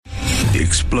the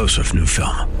explosive new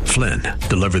film, Flynn,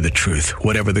 Deliver the Truth,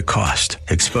 Whatever the Cost,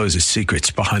 exposes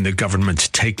secrets behind the government's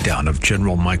takedown of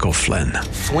General Michael Flynn.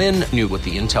 Flynn knew what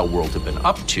the intel world had been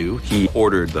up to. He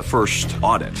ordered the first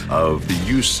audit of the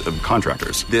use of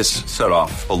contractors. This set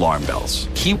off alarm bells.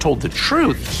 He told the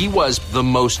truth. He was the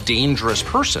most dangerous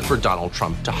person for Donald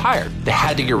Trump to hire. They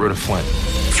had to get rid of Flynn.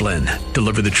 Flynn,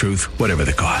 Deliver the Truth, Whatever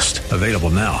the Cost. Available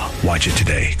now. Watch it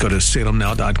today. Go to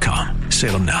salemnow.com.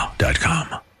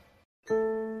 salemnow.com.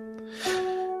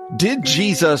 Did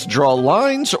Jesus draw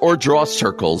lines or draw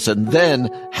circles? And then,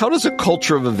 how does a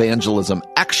culture of evangelism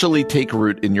actually take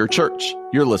root in your church?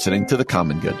 You're listening to The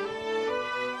Common Good.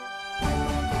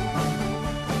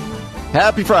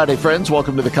 Happy Friday, friends.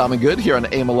 Welcome to The Common Good here on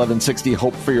AM 1160,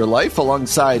 Hope for Your Life,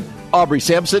 alongside Aubrey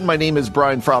Sampson. My name is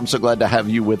Brian Fromm. So glad to have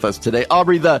you with us today.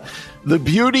 Aubrey, the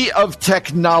beauty of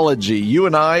technology. You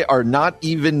and I are not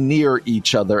even near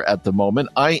each other at the moment.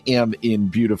 I am in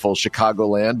beautiful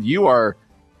Chicagoland. You are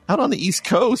out on the East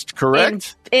Coast,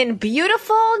 correct? In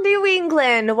beautiful New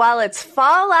England while it's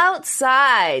fall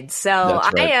outside. So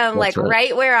right. I am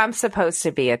right where I'm supposed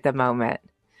to be at the moment.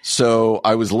 So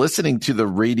I was listening to a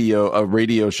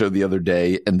radio show the other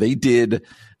day, and they did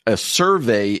a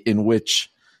survey in which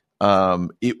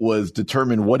it was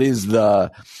determined what is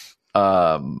the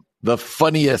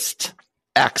funniest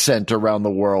accent around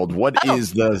the world. What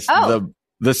is the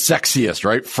sexiest,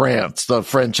 right? France, the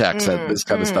French accent, this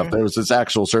kind of stuff. There was this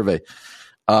actual survey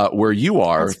where you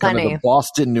are, That's kind funny. of the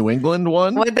Boston, New England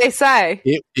one. What'd they say?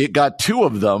 It got two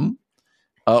of them.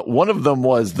 One of them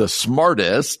was the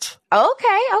smartest.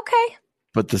 Okay.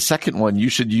 But the second one, you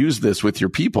should use this with your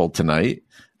people tonight.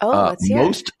 Let's hear it.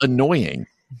 Most annoying.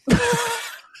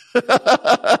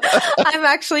 I'm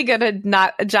actually going to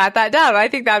not jot that down. I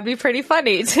think that would be pretty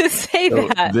funny to say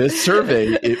that. This survey,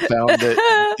 it found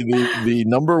that the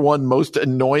number one most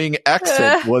annoying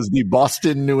accent was the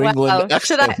Boston, New England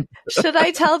accent. Should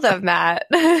I tell them that?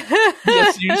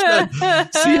 Yes, you should.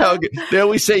 See how they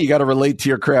always say you got to relate to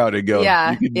your crowd and go.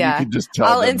 Yeah, you can just tell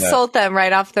I'll them insult them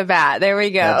right off the bat. There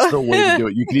we go. That's the way to do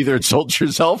it. You can either insult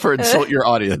yourself or insult your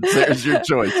audience. There's your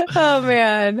choice. Oh,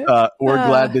 man. We're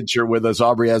glad that you're with us.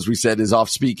 Aubrey, as we said, is off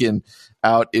speaking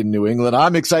out in New England.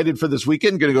 I'm excited for this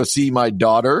weekend. Going to go see my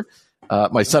daughter.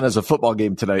 My son has a football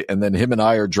game tonight, and then him and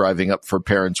I are driving up for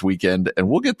Parents' Weekend, and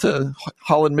we'll get to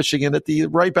Holland, Michigan at the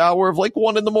ripe hour of like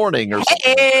 1 a.m. or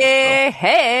something.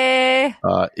 Hey.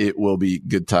 It will be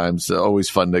good times. Always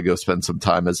fun to go spend some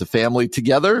time as a family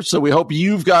together. So we hope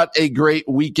you've got a great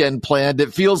weekend planned.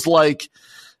 It feels like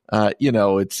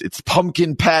it's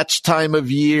pumpkin patch time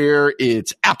of year.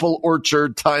 It's apple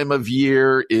orchard time of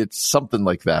year. It's something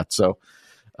like that. So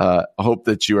I hope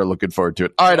that you are looking forward to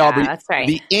it. All right, Aubrey. That's right.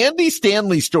 The Andy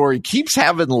Stanley story keeps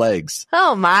having legs.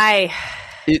 Oh, my.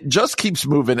 It just keeps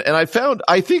moving. And I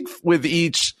think with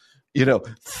each,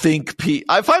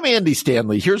 if I'm Andy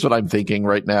Stanley, here's what I'm thinking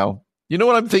right now. You know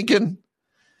what I'm thinking?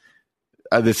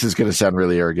 This is going to sound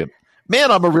really arrogant.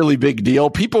 Man, I'm a really big deal.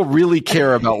 People really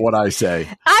care about what I say.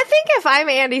 I think if I'm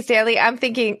Andy Stanley, I'm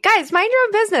thinking, guys, mind your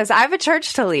own business. I have a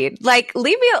church to lead. Leave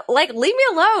me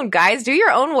alone, guys. Do your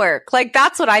own work.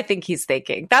 That's what I think he's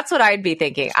thinking. That's what I'd be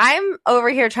thinking. I'm over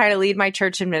here trying to lead my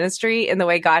church and ministry in the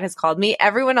way God has called me.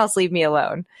 Everyone else leave me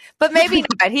alone. But maybe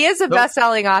not. He is a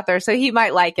best-selling author, so he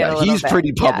might like it a little bit. He's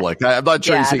pretty public. Yeah. I'm not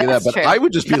sure he's thinking that, but true. I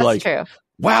would just be true.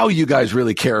 Wow, you guys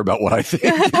really care about what I think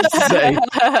to say.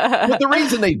 But the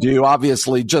reason they do,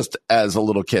 obviously, just as a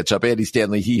little catch up, Andy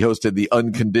Stanley, he hosted the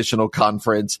Unconditional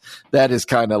Conference. That has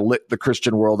kind of lit the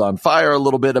Christian world on fire a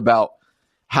little bit about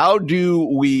how do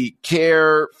we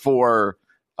care for,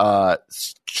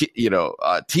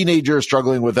 teenagers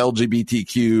struggling with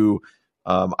LGBTQ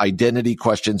identity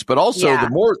questions, but also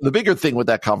the bigger thing with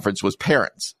that conference was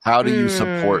parents. How do you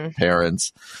support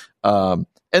parents?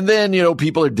 And then,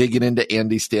 people are digging into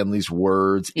Andy Stanley's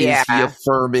words. Is he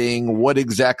affirming? What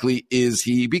exactly is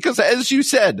he? Because as you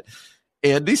said,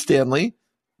 Andy Stanley,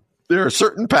 there are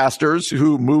certain pastors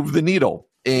who move the needle.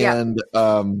 And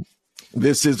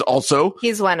this is also...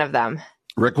 He's one of them.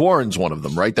 Rick Warren's one of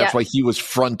them, right? That's why he was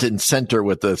front and center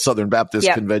with the Southern Baptist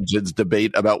Convention's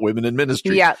debate about women in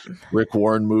ministry. Rick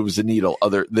Warren moves the needle.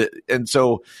 And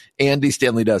so Andy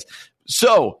Stanley does.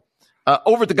 So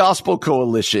over at the Gospel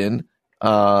Coalition...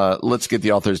 let's get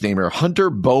the author's name here. Hunter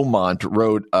Beaumont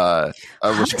wrote a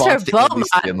response to Andy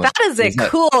Stanley. That is a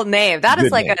cool name. That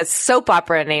is like a soap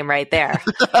opera name right there.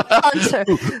 Hunter.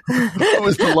 What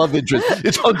was the love interest?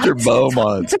 It's Hunter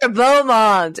Beaumont. Hunter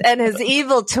Beaumont and his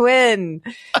evil twin.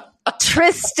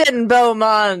 Tristan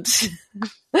Beaumont.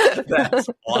 That's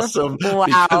awesome. Wow.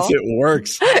 Because it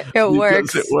works.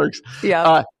 It works.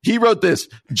 Yeah. He wrote this.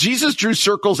 Jesus drew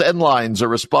circles and lines, a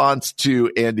response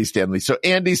to Andy Stanley. So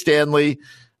Andy Stanley,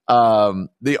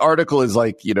 the article is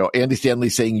like, Andy Stanley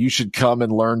saying you should come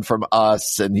and learn from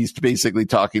us. And he's basically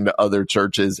talking to other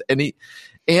churches. And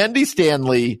Andy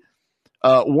Stanley,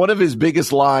 one of his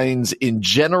biggest lines in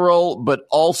general, but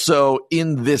also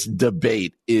in this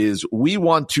debate is we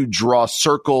want to draw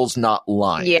circles, not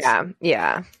lines.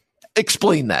 Yeah.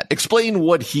 Explain that. Explain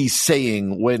what he's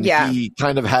saying when he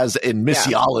kind of has a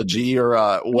missiology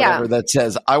or whatever that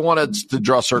says, I wanted to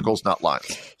draw circles, not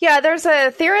lines. Yeah, there's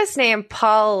a theorist named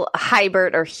Paul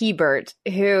Hebert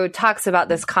who talks about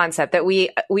this concept that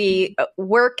we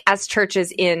work as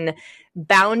churches in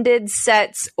bounded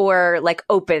sets or like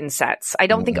open sets. I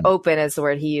don't think open is the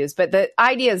word he used, but the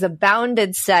idea is a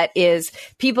bounded set is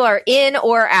people are in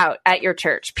or out at your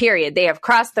church, period. They have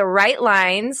crossed the right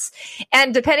lines.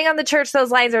 And depending on the church,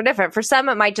 those lines are different. For some,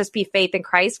 it might just be faith in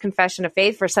Christ, confession of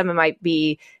faith. For some, it might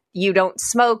be you don't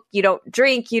smoke, you don't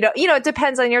drink, it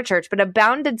depends on your church. But a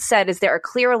bounded set is there are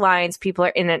clear lines, people are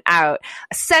in and out.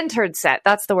 A centered set,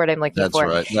 that's the word I'm looking for,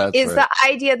 is the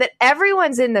idea that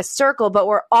everyone's in the circle, but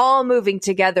we're all moving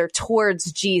together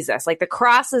towards Jesus. Like the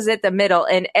cross is at the middle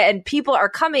and people are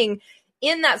coming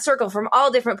in that circle from all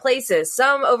different places.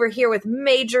 Some over here with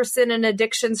major sin and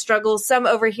addiction struggles, some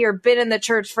over here been in the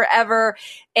church forever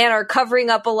and are covering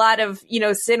up a lot of,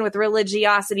 sin with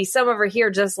religiosity. Some over here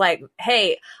just like,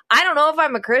 hey, I don't know if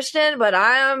I'm a Christian, but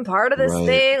I'm part of this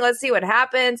thing. Let's see what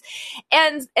happens.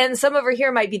 And some over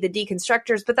here might be the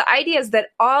deconstructors. But the idea is that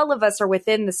all of us are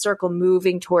within the circle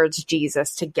moving towards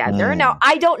Jesus together. Now,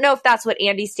 I don't know if that's what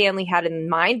Andy Stanley had in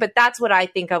mind, but that's what I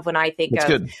think of when I think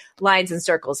of lines and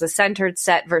circles, a centered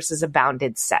set versus a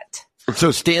bounded set.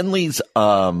 So Stanley's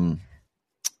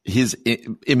his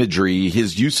imagery,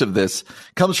 his use of this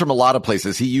comes from a lot of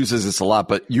places. He uses this a lot,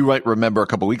 but you might remember a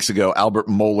couple weeks ago, Albert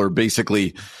Mohler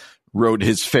basically wrote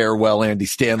his farewell Andy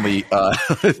Stanley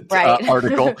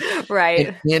article. Right.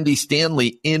 And Andy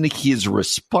Stanley, in his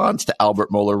response to Albert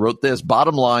Mohler, wrote this: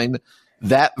 bottom line,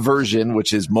 that version,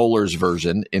 which is Mohler's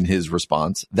version in his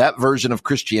response, that version of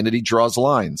Christianity draws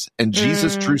lines, and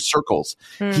Jesus drew circles.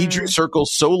 He drew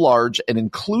circles so large and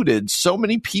included so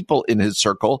many people in his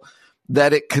circle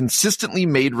that it consistently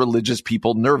made religious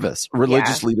people nervous,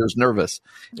 religious leaders nervous.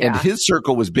 Yeah. And his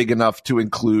circle was big enough to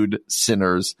include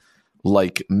sinners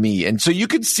like me. And so you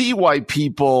could see why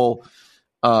people,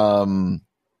 on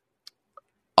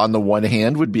the one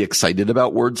hand, would be excited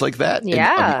about words like that.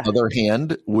 Yeah. And on the other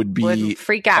hand, would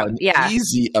freak out.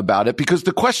 Uneasy about it, because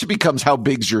the question becomes, how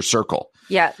big's your circle?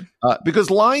 Yeah.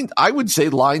 Because I would say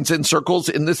lines and circles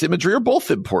in this imagery are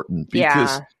both important,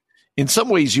 because in some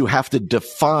ways you have to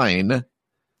define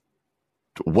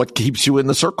what keeps you in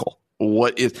the circle.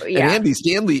 What is, and Andy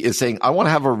Stanley is saying, I want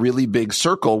to have a really big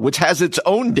circle, which has its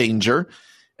own danger.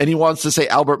 And he wants to say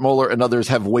Albert Mohler and others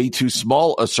have way too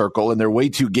small a circle and they're way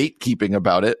too gatekeeping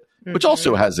about it, which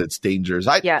also has its dangers.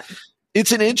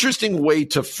 It's an interesting way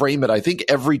to frame it. I think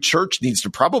every church needs to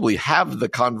probably have the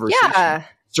conversation. Yeah.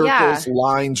 Circles,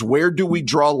 lines, where do we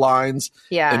draw lines?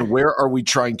 And where are we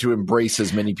trying to embrace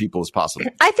as many people as possible?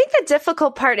 I think the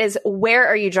difficult part is, where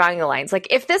are you drawing the lines? Like,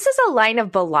 if this is a line of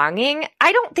belonging,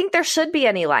 I don't think there should be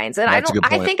any lines. And I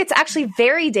think it's actually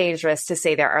very dangerous to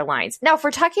say there are lines. Now, if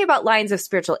we're talking about lines of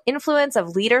spiritual influence,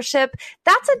 of leadership,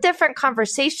 that's a different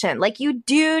conversation. Like, you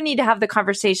do need to have the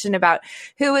conversation about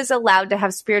who is allowed to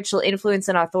have spiritual influence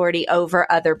and authority over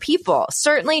other people.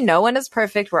 Certainly, no one is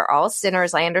perfect. We're all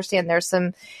sinners. I understand there's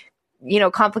some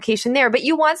complication there, but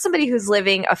you want somebody who's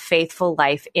living a faithful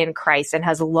life in Christ and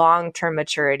has long-term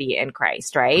maturity in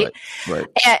Christ, right?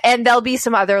 And there'll be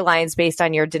some other lines based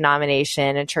on your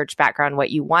denomination and church background, what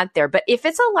you want there. But if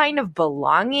it's a line of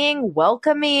belonging,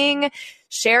 welcoming,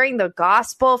 sharing the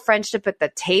gospel, friendship at the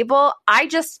table, I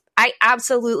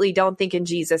absolutely don't think in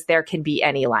Jesus there can be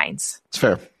any lines.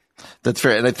 That's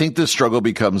fair. And I think the struggle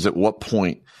becomes, at what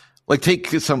point, like, take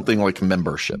something like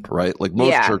membership, right? Like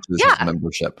most churches have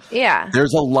membership. Yeah.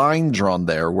 There's a line drawn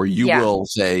there where you will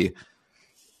say,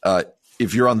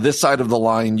 if you're on this side of the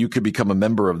line, you could become a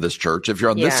member of this church. If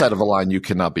you're on this side of the line, you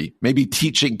cannot be. Maybe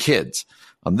teaching kids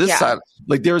on this side.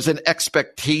 Like, there's an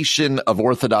expectation of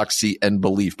orthodoxy and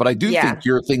belief. But I do think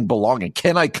your thing belonging.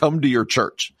 Can I come to your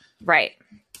church? Right.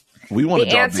 We want to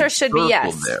draw answer should be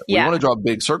yes. There. We want to draw a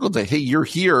big circle and say, hey, you're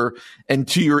here, and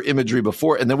to your imagery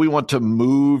before, and then we want to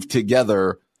move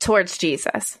together towards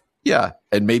Jesus. Yeah.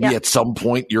 And maybe at some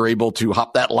point you're able to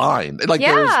hop that line. Like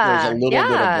there's a little bit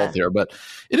of both here, but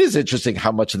it is interesting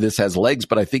how much of this has legs,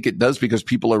 but I think it does because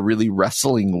people are really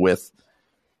wrestling with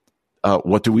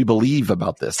what do we believe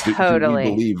about this? Totally.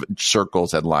 Do we believe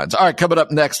circles and lines? All right, coming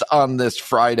up next on this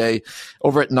Friday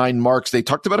over at 9 Marks, they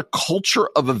talked about a culture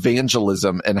of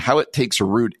evangelism and how it takes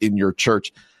root in your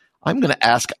church. I'm going to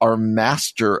ask our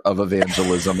master of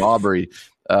evangelism, Aubrey,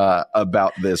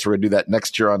 about this. We're going to do that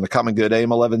next year on the Common Good AM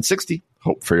 1160.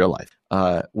 Hope for your life.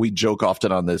 We joke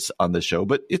often on this show,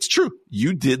 but it's true.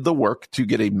 You did the work to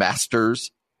get a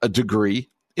master's degree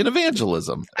in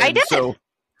evangelism. I did. So,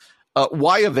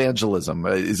 why evangelism?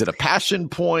 Is it a passion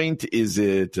point? Is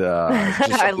it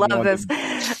I love this.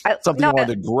 Something you wanted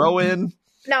to grow in?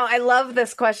 No, I love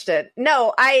this question.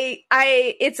 No,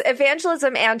 it's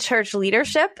evangelism and church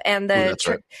leadership, and the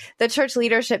church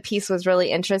leadership piece was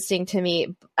really interesting to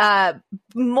me.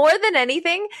 More than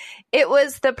anything, it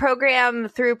was the program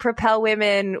through Propel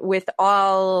Women with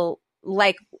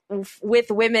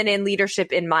women in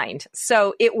leadership in mind.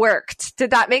 So it worked.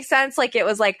 Did that make sense? Like, it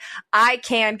was like, I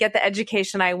can get the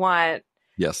education I want.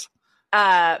 Yes.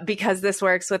 Because this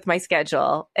works with my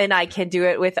schedule, and I can do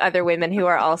it with other women who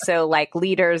are also like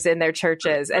leaders in their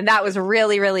churches. And that was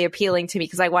really, really appealing to me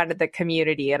because I wanted the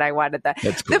community and I wanted the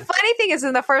funny thing is,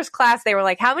 in the first class, they were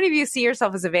like, how many of you see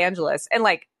yourself as evangelists? And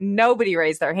like, nobody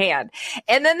raised their hand.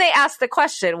 And then they asked the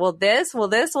question, will this?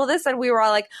 And we were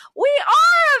all like, we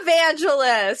are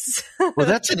evangelists. Well,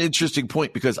 that's an interesting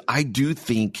point, because I do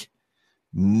think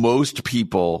most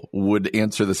people would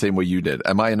answer the same way you did.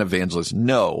 Am I an evangelist?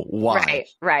 No. Why?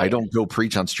 Right. I don't go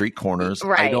preach on street corners.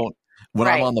 Right. I don't. When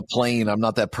I'm on the plane, I'm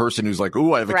not that person who's like,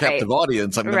 "Ooh, I have a captive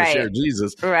audience. I'm going to share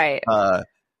Jesus." Right.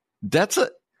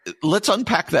 Let's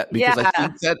unpack that, because I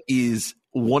think that is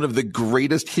one of the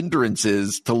greatest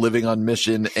hindrances to living on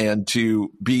mission and to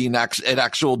being an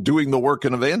actual doing the work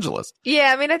an evangelist.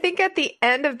 Yeah, I mean, I think at the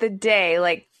end of the day,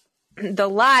 like, the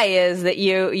lie is that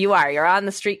you're on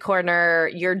the street corner,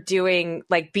 you're doing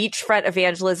like beachfront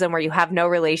evangelism where you have no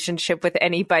relationship with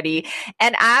anybody.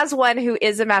 And as one who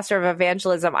is a master of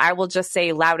evangelism, I will just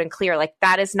say loud and clear, like,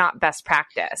 that is not best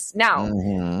practice. Now,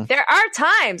 there are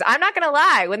times, I'm not going to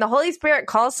lie, when the Holy Spirit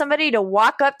calls somebody to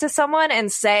walk up to someone and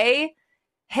say,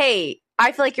 hey,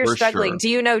 I feel like you're struggling. Sure. Do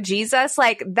you know Jesus?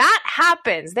 Like, that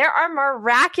happens. There are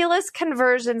miraculous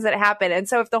conversions that happen. And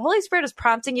so if the Holy Spirit is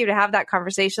prompting you to have that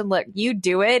conversation, look, you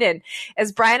do it. And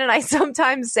as Brian and I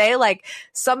sometimes say, like,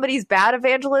 somebody's bad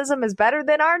evangelism is better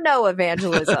than our no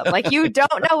evangelism. Like, you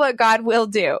don't know what God will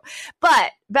do.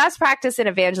 But best practice in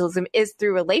evangelism is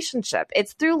through relationship.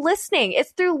 It's through listening.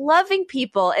 It's through loving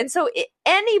people. And so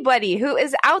anybody who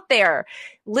is out there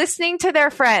listening to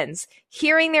their friends,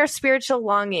 hearing their spiritual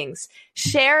longings,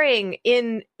 sharing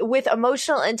with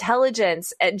emotional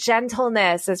intelligence,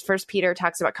 gentleness, as 1 Peter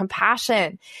talks about,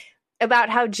 compassion, about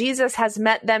how Jesus has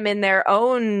met them in their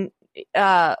own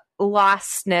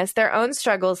lostness, their own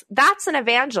struggles, that's an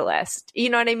evangelist. You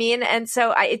know what I mean? And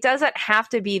so it doesn't have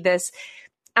to be this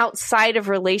outside of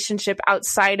relationship,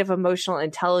 outside of emotional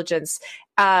intelligence,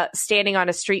 standing on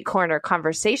a street corner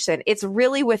conversation. It's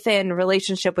really within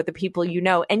relationship with the people you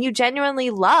know and you genuinely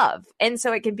love. And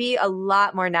so it can be a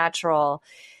lot more natural.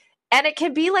 And it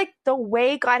can be like the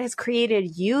way God has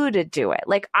created you to do it.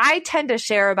 Like, I tend to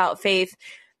share about faith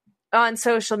on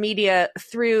social media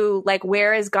through, like,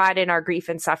 where is God in our grief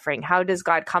and suffering? How does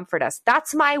God comfort us?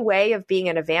 That's my way of being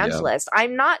an evangelist. Yeah.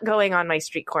 I'm not going on my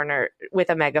street corner with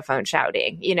a megaphone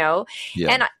shouting, you know?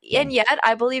 Yeah. And yet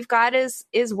I believe God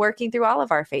is working through all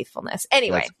of our faithfulness.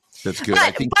 Anyway. That's good.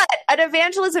 But an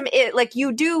evangelism, like,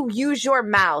 you do use your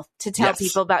mouth to tell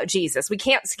people about Jesus. We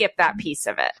can't skip that piece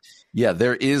of it. Yeah,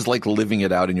 there is like living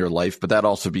it out in your life, but that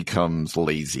also becomes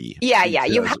lazy. Yeah.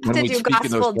 You have to do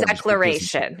gospel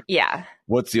declaration. Yeah.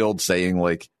 What's the old saying?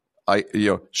 Like,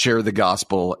 share the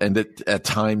gospel and at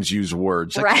times use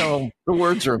words. Like, no, the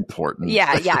words are important.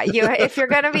 Yeah. If you're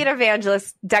going to be an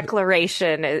evangelist,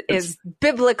 declaration is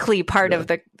biblically part of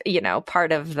the,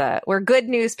 we're good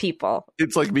news people.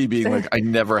 It's like me being like, I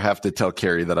never have to tell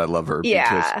Carrie that I love her.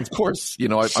 Yeah. Because, of course, I'm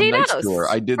nice to her.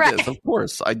 I did this. Of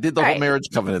course. I did the whole marriage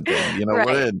covenant thing.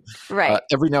 We're in. Right.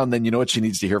 Every now and then, you know what she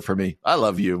needs to hear from me? I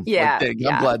love you. Yeah. Like,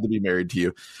 I'm glad to be married to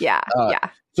you. Yeah.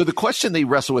 So the question they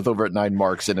wrestle with over at 9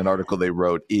 Marks in an article they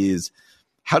wrote is,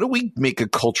 how do we make a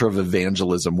culture of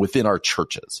evangelism within our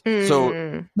churches?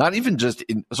 So not even just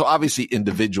so obviously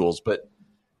individuals, but,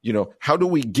 how do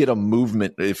we get a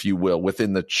movement, if you will,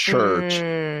 within the church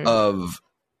of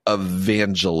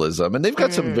evangelism? And they've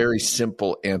got some very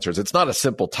simple answers. It's not a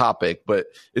simple topic, but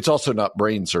it's also not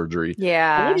brain surgery.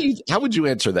 Yeah. How would you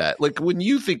answer that? Like, when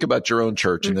you think about your own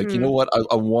church and like, you know what,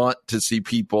 I want to see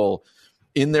people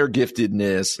in their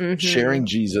giftedness, sharing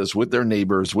Jesus with their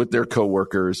neighbors, with their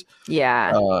coworkers.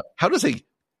 Yeah. How does a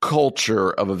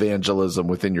culture of evangelism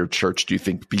within your church do you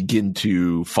think begin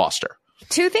to foster?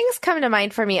 Two things come to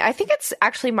mind for me. I think it's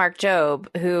actually Mark Jobe,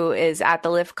 who is at the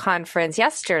Lift conference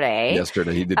yesterday.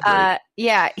 He did great.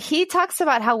 Yeah, he talks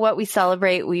about how what we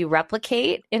celebrate, we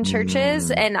replicate in churches.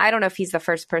 And I don't know if he's the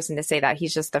first person to say that.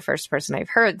 He's just the first person I've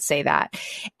heard say that.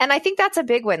 And I think that's a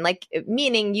big one, like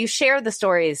meaning you share the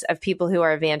stories of people who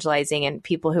are evangelizing and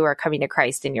people who are coming to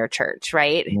Christ in your church,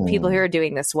 right? People who are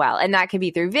doing this well. And that could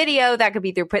be through video. That could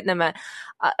be through putting them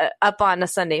up on a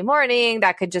Sunday morning.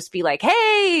 That could just be like,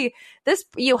 hey,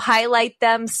 you highlight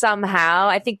them somehow.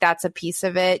 I think that's a piece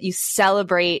of it. You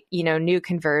celebrate, new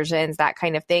conversions, that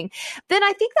kind of thing. Then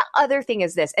I think the other thing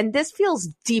is this, and this feels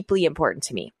deeply important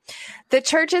to me. The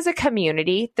church is a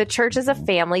community. The church is a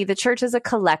family. The church is a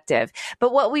collective.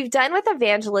 But what we've done with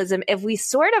evangelism, if we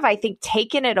sort of, I think,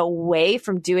 taken it away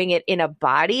from doing it in a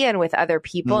body and with other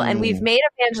people, and we've made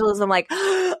evangelism like,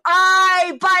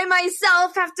 I by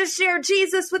myself have to share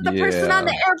Jesus with the person on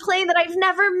the airplane that I've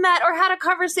never met or had a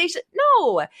conversation.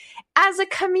 No, as a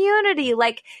community,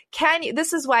 like,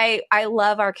 this is why I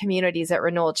love our communities at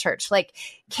Renewal Church. Like,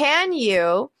 can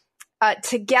you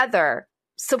together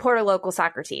support a local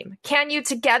soccer team? Can you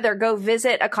together go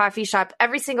visit a coffee shop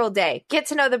every single day, get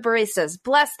to know the baristas,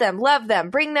 bless them, love them,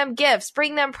 bring them gifts,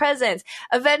 bring them presents,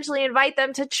 eventually invite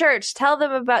them to church, tell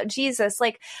them about Jesus?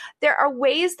 Like, there are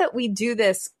ways that we do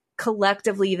this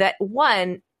collectively that,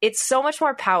 one, it's so much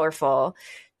more powerful.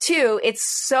 Two, it's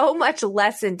so much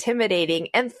less intimidating.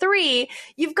 And three,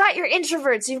 you've got your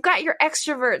introverts, you've got your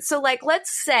extroverts. So like,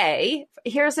 let's say,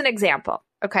 here's an example.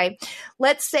 Okay.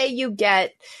 Let's say you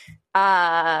get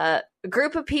a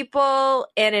group of people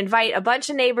and invite a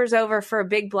bunch of neighbors over for a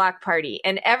big block party.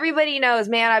 And everybody knows,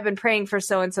 man, I've been praying for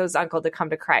so-and-so's uncle to come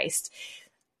to Christ.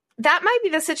 That might be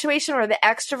the situation where the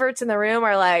extroverts in the room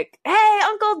are like, hey,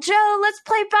 Uncle Joe, let's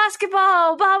play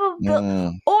basketball, blah, blah,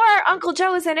 blah. Or Uncle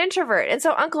Joe is an introvert. And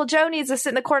so Uncle Joe needs to sit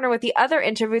in the corner with the other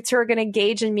introverts who are going to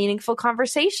engage in meaningful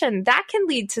conversation. That can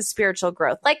lead to spiritual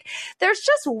growth. Like, there's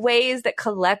just ways that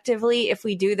collectively, if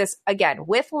we do this, again,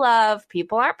 with love,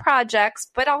 people aren't projects,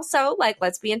 but also, like,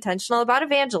 let's be intentional about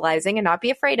evangelizing and not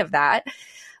be afraid of that.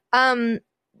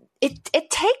 It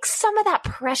takes some of that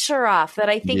pressure off that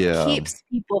I think keeps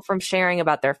people from sharing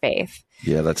about their faith.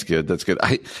 Yeah, that's good. That's good.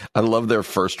 I love their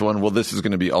first one. Well, this is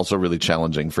going to be also really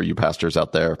challenging for you pastors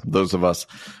out there. Those of us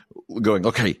going,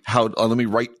 okay, let me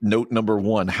write note number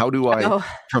one. How do I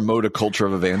promote a culture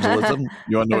of evangelism?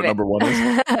 You want to know what number one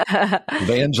is?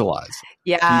 Evangelize.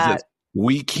 Yeah.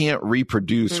 We can't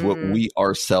reproduce what we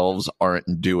ourselves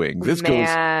aren't doing. This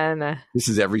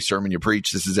is every sermon you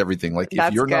preach. This is everything. Like,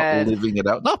 if you're not living it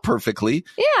out, not perfectly.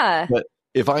 Yeah. But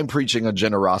if I'm preaching on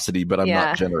generosity, but I'm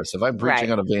not generous. If I'm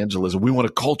preaching on evangelism, we want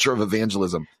a culture of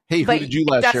evangelism. Hey, who did you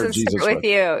last share Jesus with?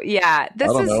 You. Yeah. I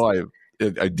don't know.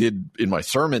 I did in my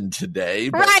sermon today,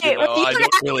 but right. I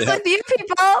don't really have. With you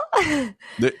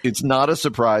people. It's not a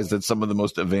surprise that some of the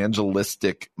most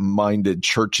evangelistic-minded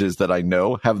churches that I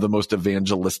know have the most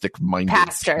evangelistic-minded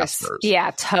pastors.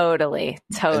 Yeah, totally.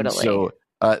 And so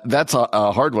that's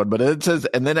a hard one, but it says,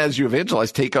 and then as you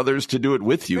evangelize, take others to do it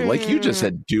with you. Like you just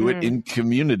said, do it in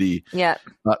community. Yeah.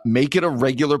 Make it a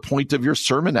regular point of your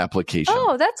sermon application.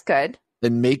 Oh, that's good.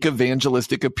 And make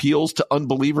evangelistic appeals to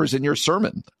unbelievers in your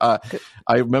sermon. I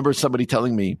remember somebody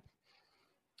telling me,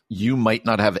 you might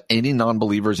not have any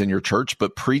non-believers in your church,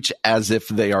 but preach as if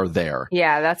they are there.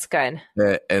 Yeah, that's good.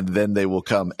 And then they will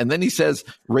come. And then he says,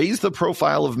 raise the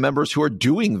profile of members who are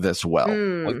doing this well.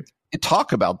 Like,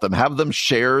 talk about them, have them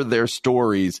share their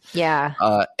stories. Yeah.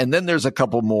 And then there's a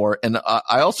couple more. And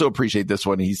I also appreciate this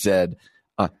one. He said,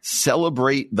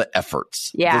 celebrate the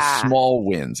efforts, the small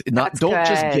wins. Don't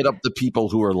just get up the people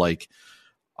who are like,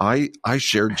 I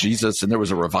shared Jesus and there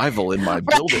was a revival in my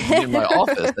building, in my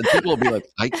office. And people will be like,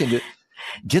 I can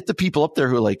get the people up there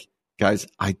who are like, guys,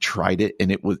 I tried it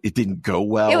and it didn't go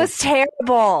well. It was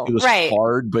terrible. It was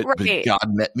hard, but God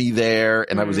met me there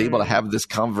and I was able to have this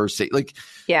conversation. Like,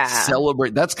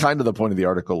 celebrate. That's kind of the point of the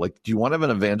article. Like, do you want to have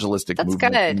an evangelistic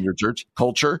movement in your church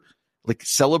culture? Like,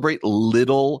 celebrate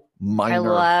little minor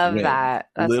wins. I love that.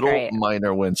 That's great.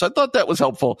 Minor wins. So I thought that was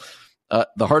helpful.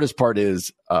 The hardest part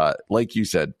is, like you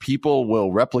said, people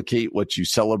will replicate what you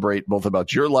celebrate, both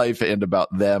about your life and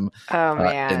about them. Oh,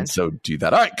 man. And so do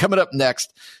that. All right, coming up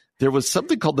next, there was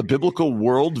something called the Biblical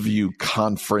Worldview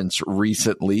Conference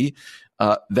recently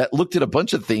that looked at a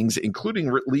bunch of things,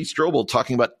 including Lee Strobel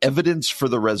talking about evidence for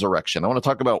the resurrection. I want to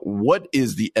talk about what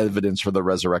is the evidence for the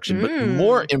resurrection, but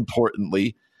more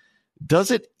importantly,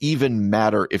 does it even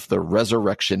matter if the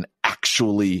resurrection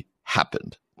actually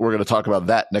happened? We're going to talk about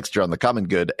that next year on The Common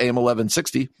Good. AM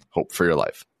 1160, Hope for Your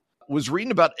Life. Was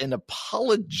reading about an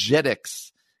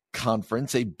apologetics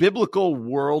conference, a biblical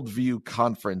worldview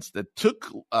conference that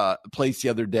took place the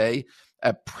other day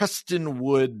at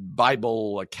Prestonwood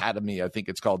Bible Academy, I think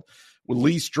it's called, with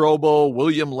Lee Strobel,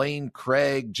 William Lane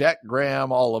Craig, Jack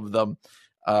Graham, all of them.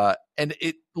 And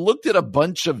it looked at a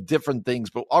bunch of different things.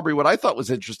 But Aubrey, what I thought was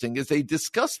interesting is they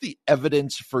discussed the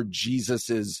evidence for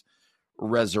Jesus's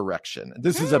resurrection.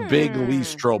 This is a big Lee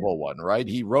Strobel one, right?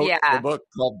 He wrote the book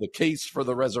called The Case for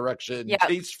the Resurrection,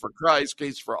 Case for Christ,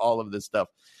 Case for all of this stuff.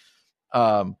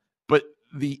 But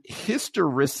the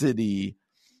historicity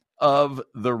of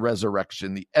the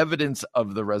resurrection, the evidence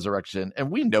of the resurrection,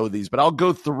 and we know these, but I'll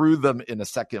go through them in a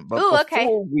second. But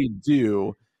before we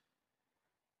do,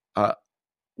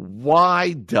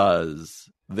 why does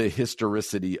the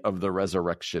historicity of the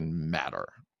resurrection matter?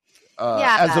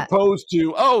 As opposed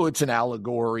to, it's an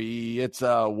allegory, it's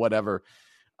whatever.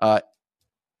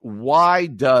 Why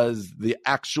does the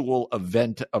actual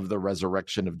event of the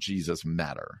resurrection of Jesus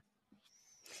matter?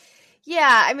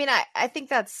 Yeah, I mean, I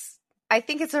think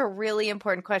it's a really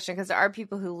important question, because there are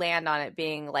people who land on it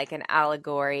being like an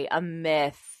allegory, a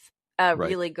myth, a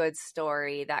really good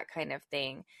story, that kind of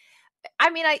thing. I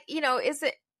mean, is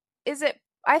it,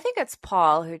 I think it's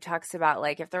Paul who talks about,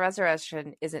 like, if the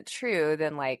resurrection isn't true,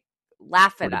 then, like,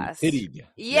 laugh at us.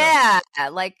 Yeah.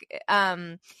 Like,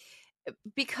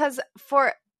 because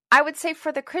I would say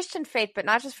for the Christian faith, but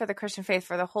not just for the Christian faith,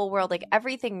 for the whole world, like,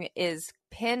 everything is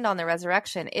pinned on the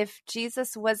resurrection. If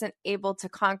Jesus wasn't able to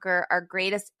conquer our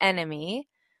greatest enemy,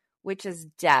 which is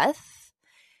death,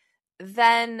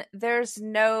 then there's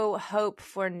no hope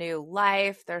for new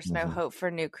life. There's no hope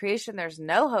for new creation. There's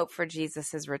no hope for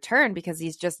Jesus's return, because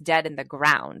he's just dead in the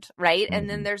ground, right? And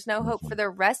then there's no hope for the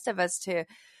rest of us to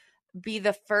be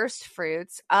the first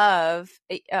fruits of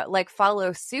like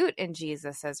follow suit in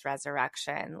Jesus's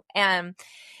resurrection. And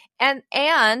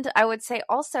I would say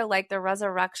also, like, the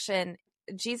resurrection,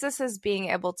 Jesus is being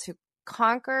able to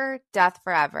conquer death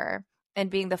forever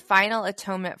and being the final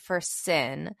atonement for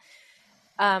sin,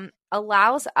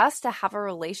 allows us to have a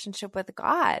relationship with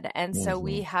God. And so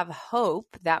we have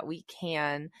hope that we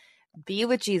can be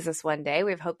with Jesus one day.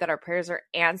 We have hope that our prayers are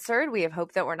answered. We have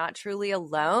hope that we're not truly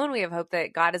alone. We have hope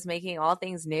that God is making all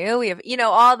things new. We have,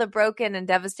 all the broken and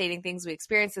devastating things we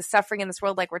experience, the suffering in this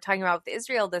world, like we're talking about with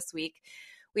Israel this week.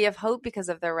 We have hope because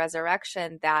of the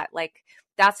resurrection that, like,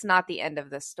 that's not the end of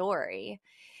the story.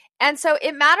 And so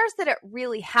it matters that it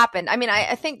really happened. I mean,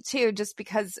 I think too, just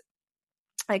because,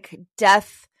 like,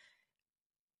 death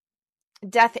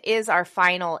is our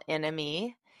final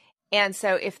enemy. And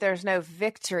so if there's no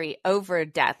victory over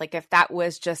death, like if that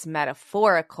was just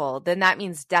metaphorical, then that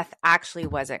means death actually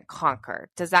wasn't conquered.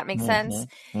 Does that make sense?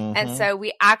 And so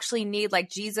we actually need, like,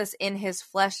 Jesus in his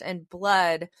flesh and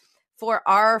blood for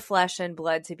our flesh and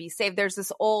blood to be saved. There's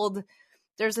this old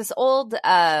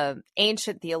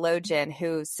ancient theologian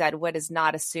who said, what is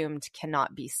not assumed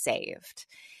cannot be saved.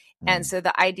 And so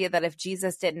the idea that if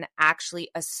Jesus didn't actually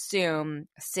assume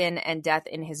sin and death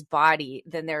in his body,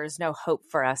 then there is no hope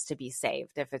for us to be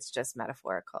saved if it's just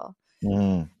metaphorical.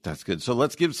 That's good. So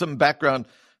let's give some background,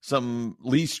 some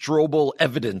Lee Strobel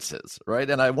evidences, right?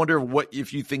 And I wonder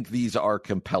if you think these are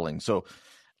compelling. So,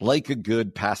 like a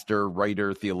good pastor,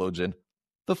 writer, theologian,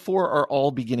 the four are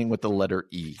all beginning with the letter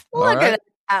E. Look at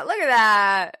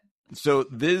that. So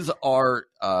these are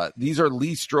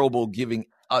Lee Strobel giving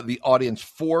the audience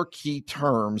four key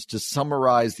terms to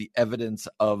summarize the evidence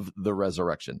of the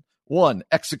resurrection. 1,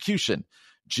 execution.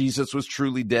 Jesus was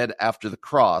truly dead after the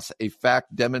cross, a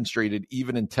fact demonstrated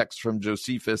even in texts from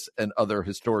Josephus and other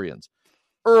historians.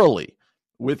 Early.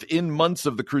 Within months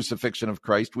of the crucifixion of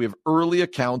Christ, we have early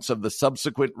accounts of the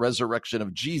subsequent resurrection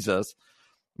of Jesus,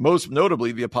 most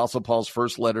notably the Apostle Paul's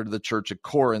first letter to the church at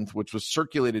Corinth, which was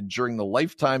circulated during the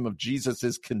lifetime of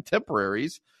Jesus's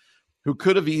contemporaries, who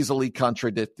could have easily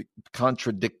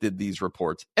contradicted these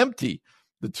reports. Empty.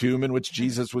 The tomb in which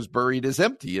Jesus was buried is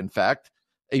empty. In fact,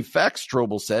 a fact,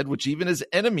 Strobel said, which even his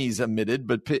enemies admitted,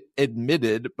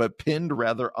 but pinned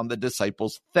rather on the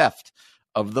disciples' theft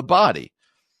of the body.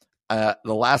 The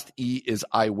last E is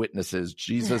eyewitnesses.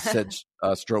 Jesus said,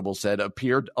 Strobel said,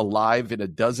 appeared alive in a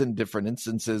dozen different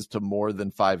instances to more than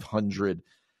 500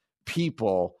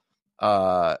 people.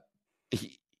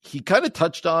 He kind of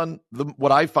touched on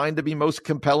what I find to be most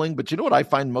compelling, but you know what I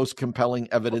find most compelling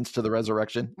evidence to the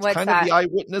resurrection? It's kind of the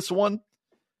eyewitness one.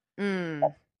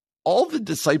 All the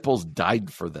disciples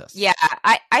died for this. Yeah,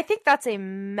 I think that's a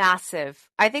massive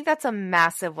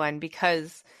one,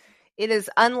 because it is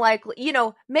unlikely,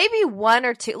 maybe one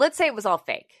or two, let's say it was all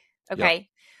fake. Okay. Yep.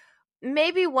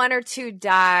 maybe one or two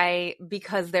die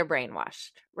because they're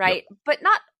brainwashed, right? Yep. But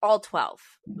not all 12,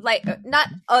 like not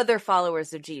other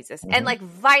followers of Jesus, and like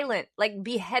violent, like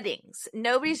beheadings.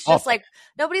 Nobody's just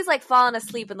nobody's like falling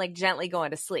asleep and like gently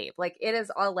going to sleep. Like it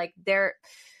is all like they're,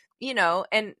 you know,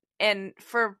 and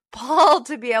for Paul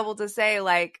to be able to say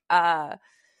like,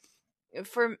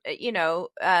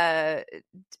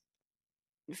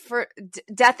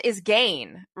 death is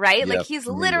gain, right? Yep. Like he's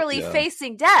literally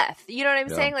facing death. You know what I'm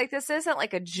saying? Like this isn't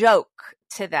like a joke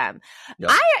to them. You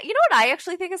know what I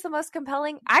actually think is the most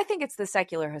compelling? I think it's the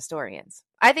secular historians.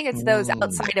 I think it's those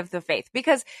outside of the faith,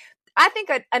 because I think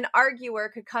an arguer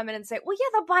could come in and say, well,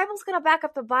 yeah, the Bible's going to back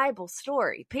up the Bible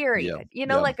story, period. Yeah. You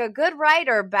know, like a good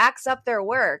writer backs up their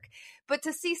work. But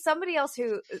to see somebody else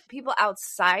people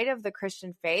outside of the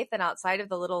Christian faith and outside of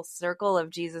the little circle of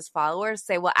Jesus followers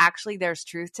say, well, actually, there's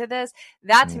truth to this.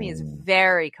 That to me is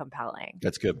very compelling.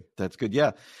 That's good. That's good.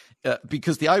 Yeah.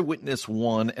 Because the eyewitness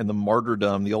one and the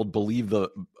martyrdom, the old believe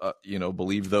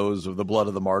those of the blood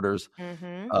of the martyrs.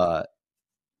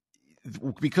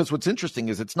 Because what's interesting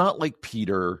is it's not like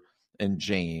Peter and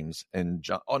James and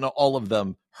John, all of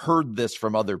them heard this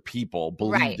from other people,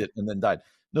 believed it, and then died.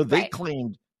 No, they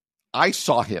claimed, I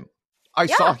saw him. I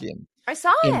saw him.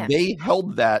 And they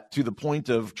held that to the point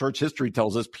of, church history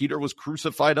tells us, Peter was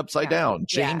crucified upside down.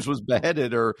 James was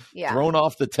beheaded or thrown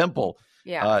off the temple.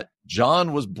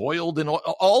 John was boiled in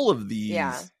all of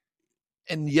these.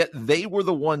 And yet they were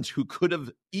the ones who could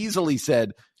have easily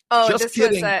said, just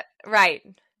kidding.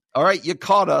 All right, you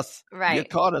caught us. You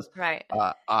caught us.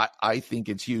 I think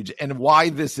it's huge. And why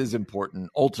this is important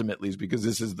ultimately is because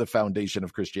this is the foundation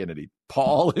of Christianity.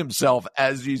 Paul himself,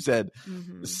 as you said,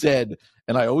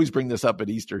 and I always bring this up at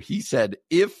Easter, he said,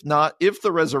 if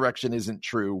the resurrection isn't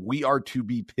true, we are to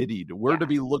be pitied. We're to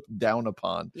be looked down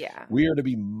upon. We are to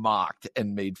be mocked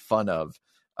and made fun of.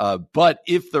 But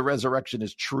if the resurrection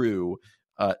is true,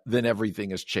 then everything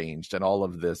has changed, and all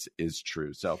of this is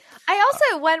true. So I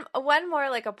also one more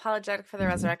like apologetic for the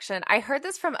resurrection. I heard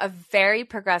this from a very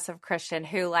progressive Christian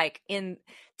who, like, in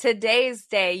today's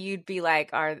day, you'd be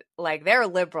like, they're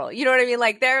liberal. You know what I mean?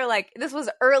 Like they're like, this was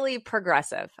early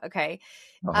progressive. Okay.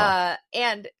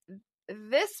 And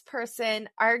this person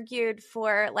argued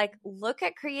for, like, look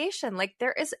at creation. Like,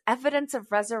 there is evidence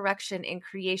of resurrection in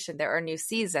creation. There are new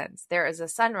seasons. There is a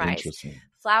sunrise.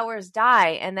 Flowers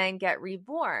die and then get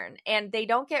reborn, and they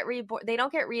don't get reborn. They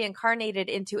don't get reincarnated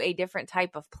into a different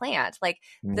type of plant. Like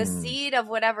the seed of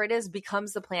whatever it is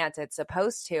becomes the plant it's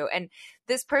supposed to. And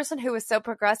this person who was so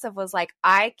progressive was like,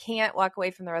 I can't walk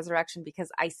away from the resurrection because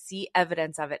I see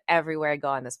evidence of it everywhere I go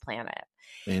on this planet.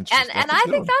 And I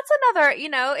think that's another, you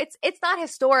know, it's not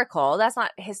historical. That's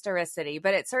not historicity,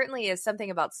 but it certainly is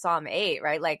something about Psalm 8,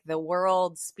 right? Like the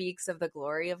world speaks of the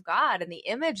glory of God and the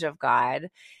image of God,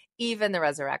 even the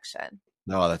resurrection.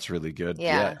 No, that's really good.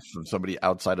 Yeah. From somebody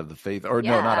outside of the faith, or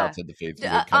no, not outside the faith.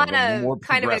 On a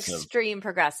kind of extreme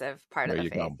progressive part of the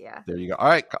faith. Yeah. There you go. All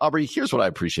right, Aubrey, here's what I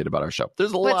appreciate about our show.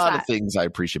 There's a lot of things I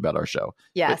appreciate about our show.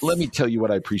 Yes. But let me tell you what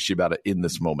I appreciate about it in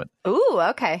this moment. Ooh,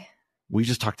 okay. We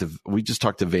just talked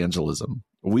evangelism.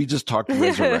 We just talked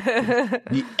resurrection,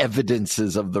 the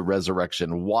evidences of the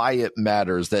resurrection, why it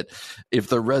matters that if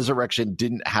the resurrection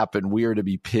didn't happen, we are to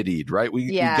be pitied, right?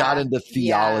 We got into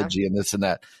theology and this and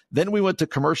that. Then we went to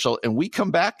commercial, and we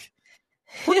come back.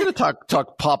 We're going to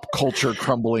talk pop culture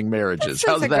crumbling marriages.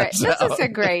 How's that sound? This is a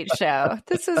great show.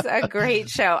 This is a great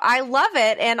show. I love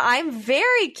it. And I'm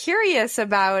very curious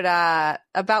about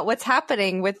what's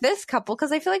happening with this couple,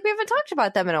 because I feel like we haven't talked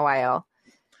about them in a while.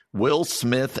 Will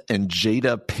Smith and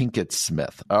Jada Pinkett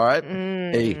Smith. All right.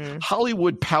 A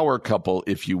Hollywood power couple,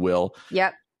 if you will.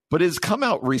 Yep. But it's come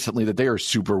out recently that they are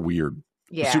super weird.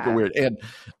 Yeah. Super weird. And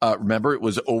remember, it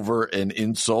was over an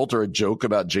insult or a joke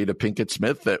about Jada Pinkett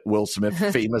Smith that Will Smith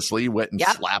famously went and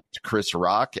slapped Chris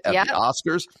Rock at the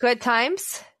Oscars. Good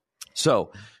times.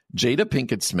 So Jada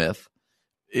Pinkett Smith,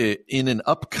 in an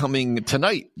upcoming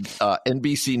tonight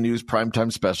NBC News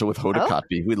primetime special with Hoda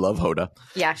Kotb. We love Hoda.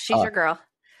 Yeah, she's your girl.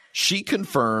 She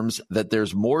confirms that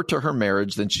there's more to her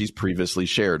marriage than she's previously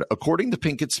shared. According to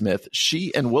Pinkett Smith,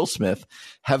 she and Will Smith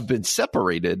have been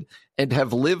separated and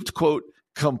have lived, quote,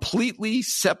 completely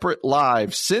separate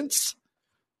lives since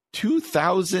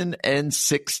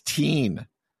 2016.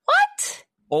 What?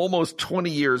 Almost 20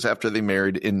 years after they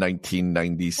married in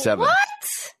 1997. What?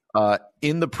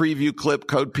 In the preview clip,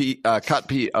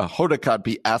 Hoda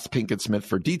Kotb asked Pinkett Smith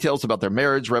for details about their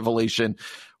marriage revelation,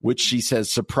 which she says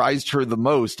surprised her the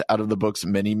most out of the book's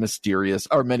many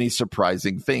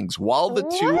surprising things. While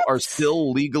the two are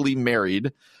still legally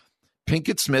married,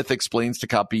 Pinkett Smith explains to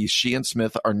Copy she and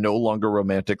Smith are no longer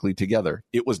romantically together.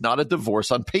 It was not a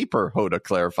divorce on paper, Hoda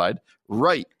clarified.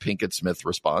 Right, Pinkett Smith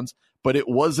responds. But it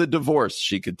was a divorce,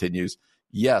 she continues.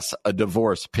 Yes, a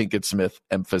divorce, Pinkett Smith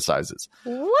emphasizes.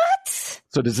 What?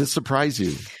 So does this surprise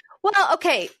you? Well,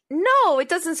 okay. No, it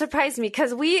doesn't surprise me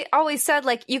because we always said,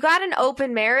 like, you got an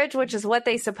open marriage, which is what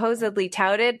they supposedly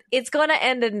touted. It's going to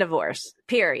end in divorce,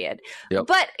 period. Yep.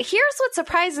 But here's what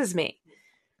surprises me.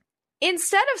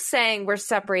 Instead of saying we're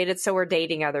separated so we're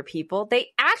dating other people, they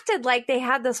acted like they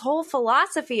had this whole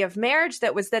philosophy of marriage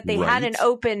that was that they had an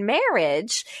open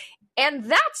marriage. And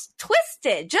that's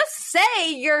twisted. Just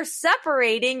say you're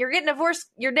separating, you're getting divorced,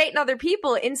 you're dating other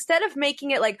people, instead of making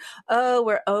it like, oh,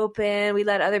 we're open, we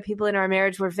let other people in our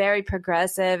marriage, we're very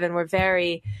progressive, and we're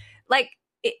very, like,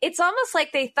 it's almost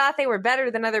like they thought they were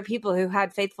better than other people who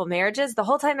had faithful marriages the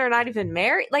whole time they're not even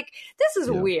married. Like, this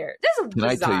is weird. This is bizarre.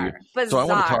 I tell you? So I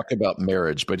want to talk about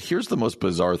marriage, but here's the most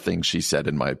bizarre thing she said,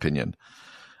 in my opinion.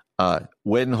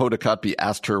 When Hoda Kotb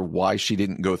asked her why she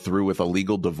didn't go through with a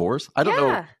legal divorce, I don't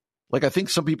know. Like, I think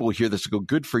some people will hear this and go,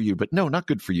 good for you, but no, not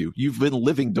good for you. You've been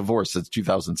living divorce since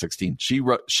 2016.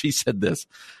 She said this,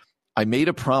 I made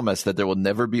a promise that there will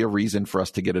never be a reason for us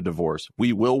to get a divorce.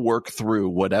 We will work through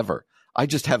whatever. I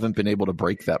just haven't been able to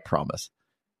break that promise.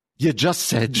 You just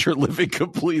said you're living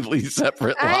completely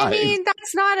separate lives. I mean,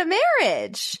 that's not a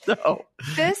marriage. No.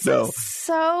 This is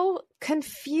so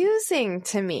confusing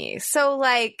to me. So,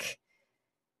 like,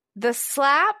 the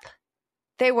slap,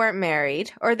 they weren't married,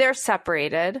 or they're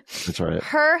separated. That's right.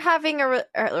 Her having a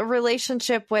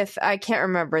relationship with, I can't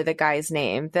remember the guy's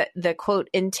name, the quote,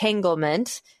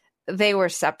 entanglement, they were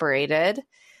separated.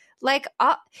 Like,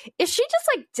 is she just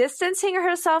like distancing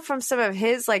herself from some of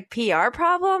his like PR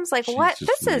problems? Like, what?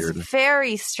 This weird. Is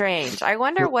very strange. I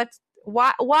wonder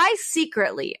why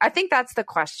secretly? I think that's the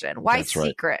question. Why that's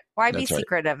secret? Right. Why that's be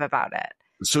secretive about it?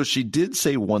 So she did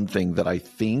say one thing that I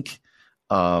think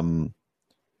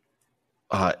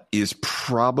is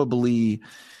probably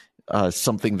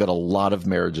something that a lot of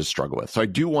marriages struggle with. So I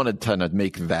do want to kind of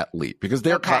make that leap because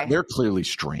they're clearly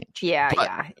strange.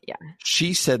 Yeah.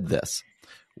 She said this.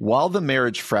 While the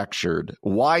marriage fractured,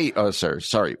 why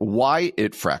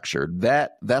it fractured,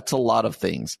 that's a lot of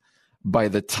things. By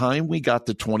the time we got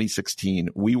to 2016,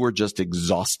 we were just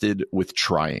exhausted with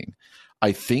trying.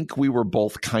 I think we were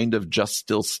both kind of just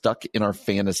still stuck in our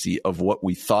fantasy of what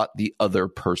we thought the other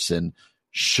person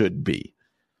should be.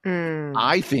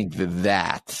 I think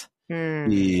that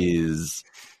is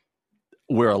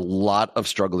where a lot of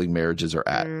struggling marriages are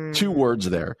at. 2 words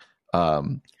there.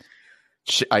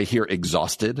 I hear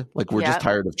exhausted, like we're just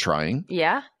tired of trying.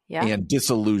 Yeah. And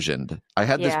disillusioned. I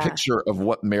had this picture of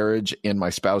what marriage and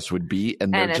my spouse would be,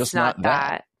 and they're just not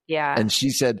that. Yeah. And she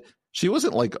said, she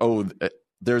wasn't like, oh,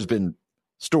 there's been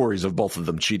stories of both of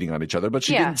them cheating on each other, but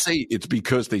she didn't say it's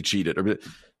because they cheated.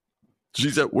 She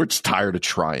said, we're just tired of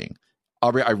trying.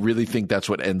 Aubrey, I really think that's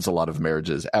what ends a lot of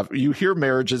marriages. You hear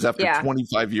marriages after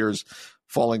 25 years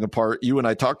falling apart. You and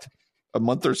I talked a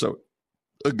month or so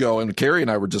ago, and Carrie and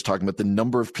I were just talking about the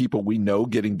number of people we know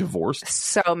getting divorced.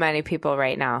 So many people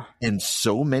right now. And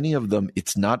so many of them,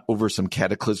 it's not over some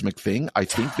cataclysmic thing. I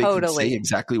think they can say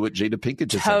exactly what Jada Pinkett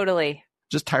just said.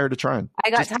 Just tired of trying. I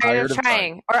got tired of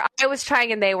trying. Or I was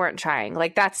trying and they weren't trying.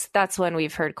 Like that's when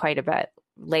we've heard quite a bit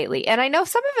lately. And I know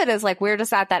some of it is like we're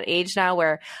just at that age now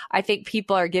where I think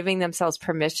people are giving themselves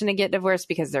permission to get divorced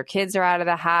because their kids are out of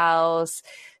the house.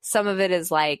 Some of it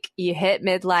is like you hit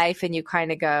midlife and you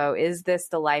kind of go, is this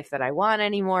the life that I want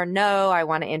anymore? No, I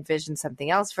want to envision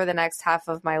something else for the next half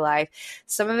of my life.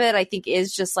 Some of it I think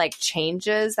is just like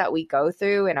changes that we go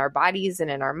through in our bodies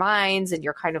and in our minds. And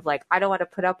you're kind of like, I don't want to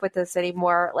put up with this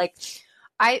anymore. Like,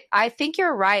 I think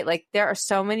you're right. Like there are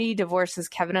so many divorces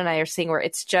Kevin and I are seeing where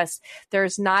it's just,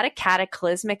 there's not a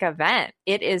cataclysmic event.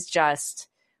 It is just,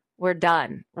 we're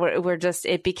done. We're just,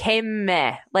 it became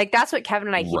meh. Like that's what Kevin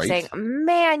and I keep saying.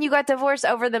 Man, you got divorced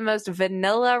over the most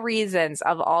vanilla reasons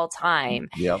of all time.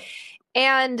 Yep.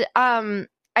 And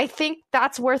I think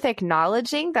that's worth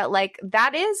acknowledging that like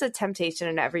that is a temptation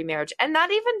in every marriage. And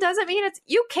that even doesn't mean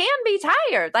you can be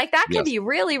tired. Like that can be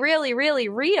really, really, really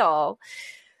real.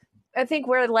 I think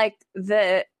where like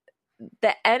the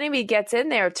enemy gets in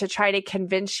there to try to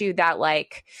convince you that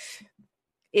like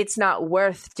it's not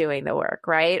worth doing the work,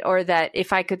 right? Or that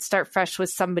if I could start fresh with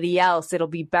somebody else, it'll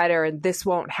be better and this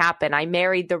won't happen. I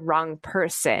married the wrong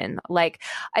person. Like,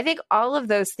 I think all of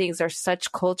those things are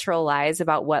such cultural lies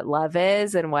about what love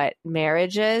is and what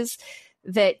marriage is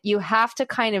that you have to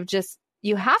kind of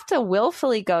you have to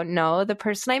willfully go, no, the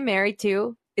person I'm married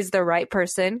to is the right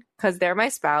person because they're my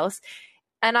spouse.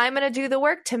 And I'm going to do the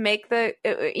work to make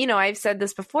I've said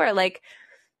this before, like,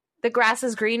 the grass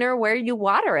is greener where you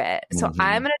water it. So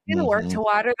I'm going to do the work to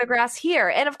water the grass here.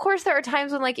 And of course, there are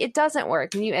times when like it doesn't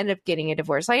work and you end up getting a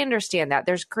divorce. I understand that.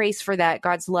 There's grace for that.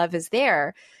 God's love is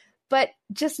there. But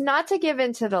just not to give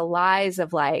into the lies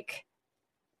of like,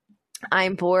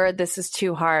 I'm bored. This is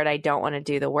too hard. I don't want to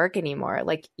do the work anymore.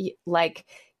 Like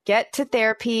get to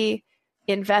therapy,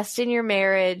 invest in your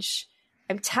marriage.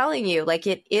 I'm telling you, like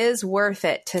it is worth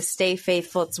it to stay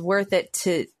faithful. It's worth it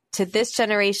to this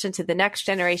generation, to the next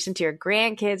generation, to your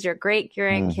grandkids, your great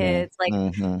grandkids.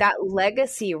 That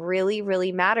legacy really,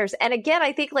 really matters. And again,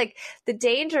 I think like the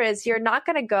danger is you're not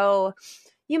going to go,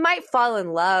 you might fall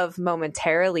in love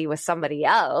momentarily with somebody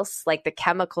else. Like the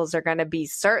chemicals are going to be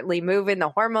certainly moving. The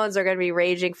hormones are going to be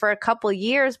raging for a couple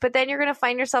years, but then you're going to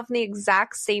find yourself in the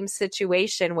exact same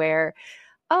situation where,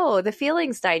 oh, the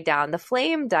feelings died down. The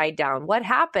flame died down. What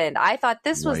happened? I thought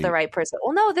this was the right person.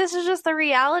 Well, no, this is just the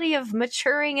reality of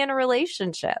maturing in a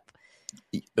relationship.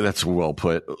 That's well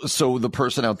put. So the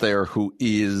person out there who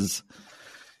is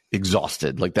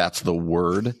exhausted, like that's the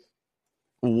word.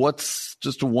 What's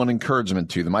just one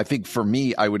encouragement to them? I think for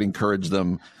me, I would encourage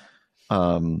them,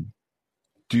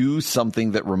 do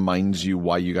something that reminds you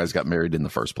why you guys got married in the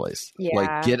first place.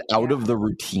 Like get out of the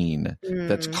routine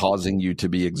that's causing you to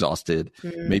be exhausted.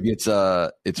 Maybe it's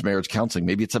marriage counseling.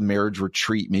 Maybe it's a marriage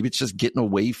retreat. Maybe it's just getting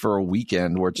away for a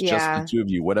weekend where it's just the two of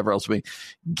you, whatever else.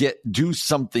 Do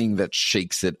something that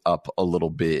shakes it up a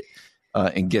little bit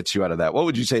and gets you out of that. What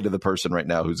would you say to the person right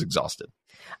now who's exhausted?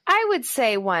 I would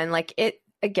say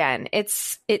again,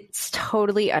 it's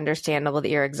totally understandable that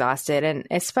you're exhausted. And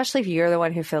especially if you're the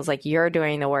one who feels like you're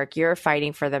doing the work, you're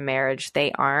fighting for the marriage,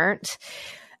 they aren't.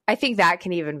 I think that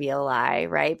can even be a lie,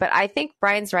 right? But I think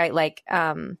Brian's right. Like,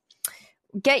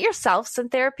 get yourself some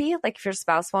therapy. Like if your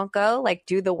spouse won't go, like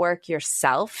do the work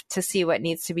yourself to see what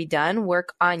needs to be done,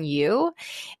 work on you.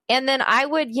 And then I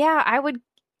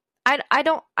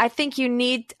think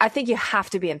you have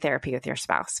to be in therapy with your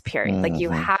spouse, period. Like you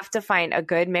have to find a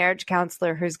good marriage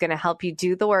counselor who's going to help you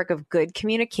do the work of good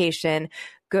communication,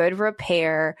 good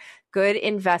repair, good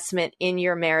investment in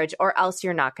your marriage, or else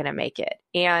you're not going to make it.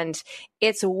 And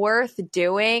it's worth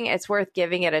doing. It's worth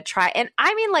giving it a try. And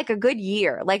I mean like a good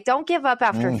year. Like don't give up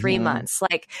after 3 months.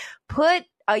 Like put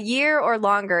a year or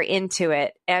longer into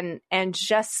it and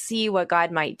just see what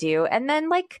God might do. And then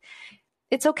like,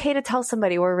 it's okay to tell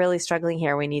somebody we're really struggling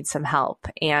here. We need some help,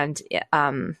 and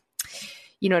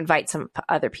invite some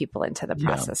other people into the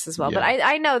process as well. But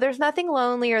I know there's nothing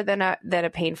lonelier than a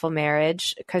painful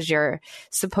marriage because you're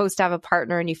supposed to have a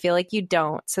partner and you feel like you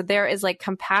don't. So there is like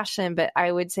compassion, but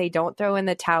I would say don't throw in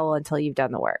the towel until you've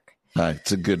done the work.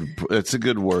 It's a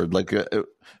good word. Like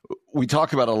we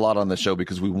talk about it a lot on the show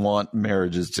because we want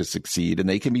marriages to succeed, and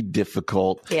they can be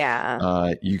difficult.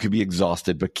 Yeah. You could be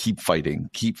exhausted, but keep fighting.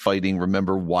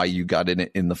 Remember why you got in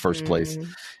it in the first place.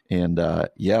 And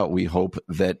we hope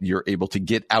that you're able to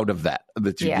get out of that.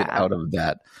 Get out of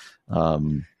that.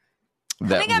 Coming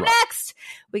up next,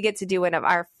 we get to do one of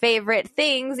our favorite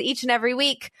things each and every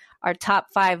week. Our top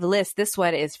 5 list. This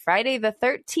one is Friday the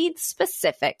 13th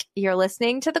specific. You're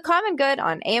listening to The Common Good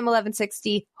on AM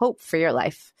 1160. Hope for your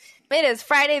life. It is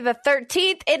Friday the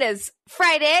 13th. It is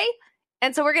Friday.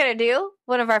 And so we're going to do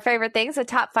one of our favorite things, a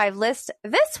top 5 list.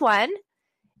 This one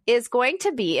is going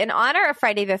to be in honor of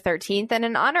Friday the 13th and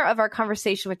in honor of our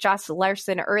conversation with Josh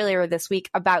Larson earlier this week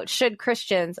about should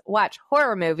Christians watch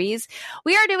horror movies.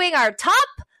 We are doing our top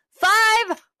 5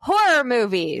 horror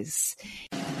movies.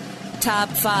 Top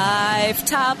 5,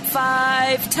 top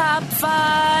 5, top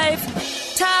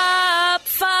 5, top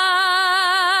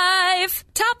 5,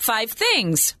 top 5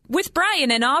 things with Brian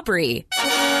and Aubrey.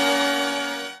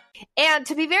 And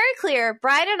to be very clear,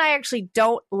 Brian and I actually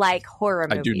don't like horror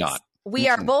movies. I do not. We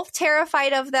are both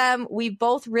terrified of them. We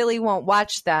both really won't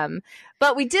watch them.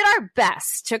 But we did our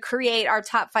best to create our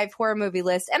top 5 horror movie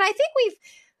list. And I think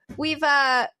we've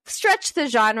stretched the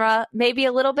genre maybe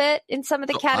a little bit in some of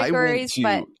the categories.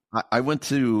 I went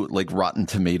to like Rotten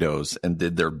Tomatoes and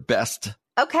did their best.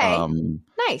 Okay.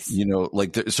 Nice.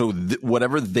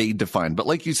 Whatever they define. But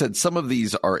like you said, some of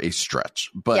these are a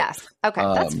stretch. But yes. Okay.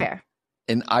 That's fair.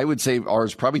 And I would say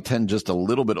ours probably tend just a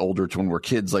little bit older to when we're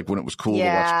kids, like when it was cool to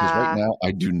watch. Because right now,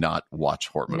 I do not watch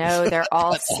horror movies. No, they're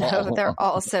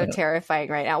also terrifying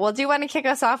right now. Well, do you want to kick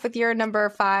us off with your number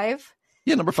 5?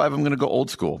 Yeah, number 5, I'm going to go old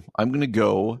school. I'm going to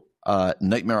go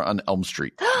Nightmare on Elm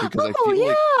Street. Because I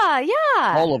feel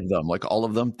all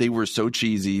of them, they were so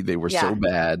cheesy. They were so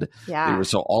bad. Yeah. They were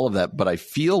so all of that. But I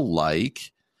feel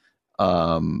like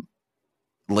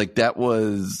that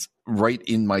was right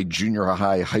in my junior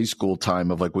high school time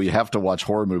of like, we have to watch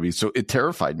horror movies. So it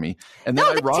terrified me. And then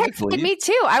ironically, me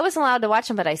too. I wasn't allowed to watch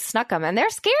them, but I snuck them, and they're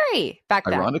scary back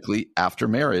then. Ironically, after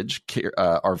marriage,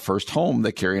 our first home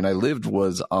that Carrie and I lived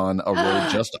was on a road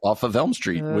just off of Elm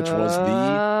Street, which was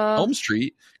the Elm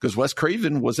Street, because Wes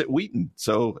Craven was at Wheaton.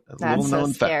 So that's little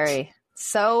known scary. fact.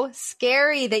 So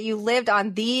scary that you lived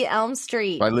on the Elm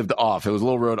Street. I lived off. It was a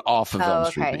little road off of Elm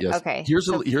Street. Okay. But yes. Okay. Here's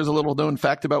a little known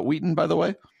fact about Wheaton, by the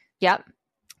way. Yep.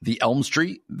 The Elm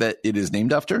Street that it is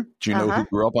named after. Do you know who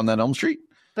grew up on that Elm Street?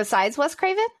 Besides Wes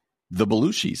Craven? The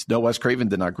Belushis. No, Wes Craven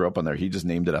did not grow up on there. He just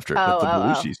named it after it. But the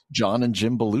Belushis. John and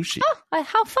Jim Belushi. Oh,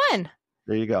 how fun.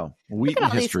 There you go. Wheaton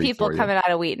Look at all history these people for you. coming out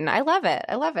of Wheaton. I love it.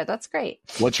 That's great.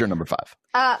 What's your number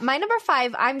 5? My number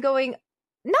 5, I'm going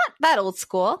not that old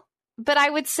school, but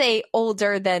I would say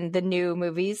older than the new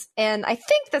movies. And I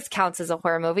think this counts as a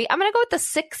horror movie. I'm going to go with The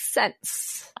Sixth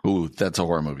Sense. Ooh, that's a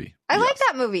horror movie. I like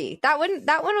that movie. That one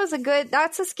was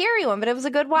that's a scary one, but it was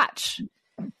a good watch.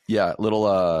 Yeah,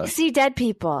 little see dead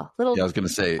people. I was going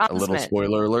to say a little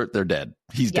spoiler alert, they're dead.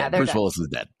 He's dead. Bruce Willis is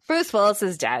dead. Bruce Willis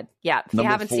is dead. Yeah, if you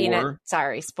haven't seen it,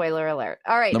 sorry, spoiler alert.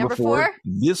 All right, number 4.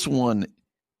 This one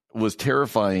was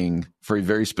terrifying for a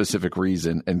very specific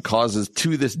reason and causes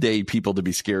to this day people to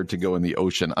be scared to go in the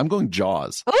ocean. I'm going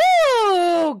Jaws.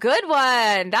 Ooh, good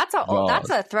one. That's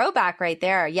a throwback right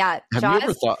there. Yeah. Have you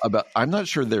ever thought about, I'm not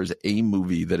sure there's a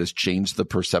movie that has changed the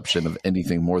perception of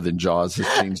anything more than Jaws has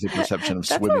changed the perception of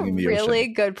swimming in the ocean. That's a really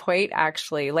good point,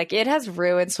 actually. Like, it has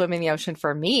ruined swimming in the ocean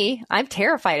for me. I'm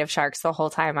terrified of sharks the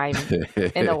whole time I'm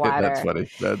in the water.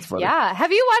 That's funny. Yeah.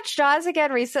 Have you watched Jaws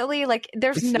again recently? Like,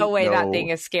 there's no way that thing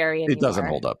is scary anymore. It doesn't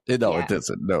hold up. It doesn't.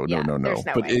 No.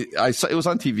 But it was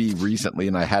on TV recently,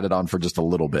 and I had it on for just a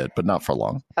little bit, but not for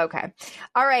long. Okay.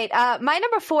 All right. My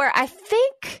number 4, I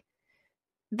think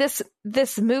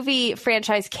this movie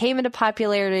franchise came into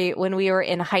popularity when we were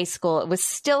in high school. It was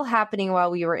still happening while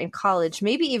we were in college,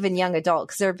 maybe even young adult,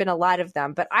 because there have been a lot of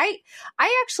them. But I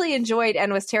actually enjoyed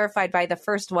and was terrified by the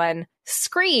first one,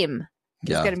 Scream.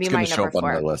 It's going to be my number 4.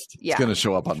 On my list. Yeah. It's going to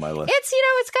show up on my list.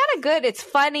 It's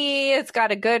funny. It's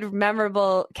got a good,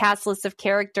 memorable cast list of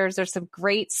characters. There's some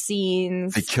great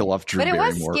scenes. They kill off Drew Barrymore.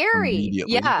 But it was scary.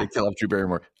 Yeah. They kill off Drew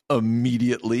Barrymore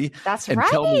immediately. That's and right.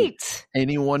 Tell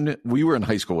me, we were in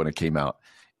high school when it came out,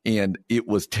 and it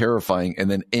was terrifying.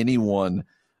 And then anyone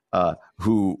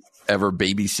who ever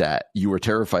babysat, you were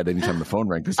terrified anytime the phone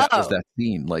rang, because that was that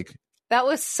scene. Like, that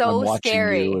was so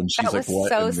scary. And she's that was what?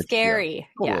 So scary.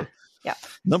 Yeah. Yeah.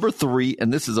 Number 3,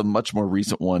 and this is a much more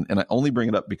recent one, and I only bring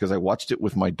it up because I watched it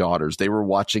with my daughters. They were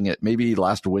watching it maybe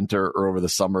last winter or over the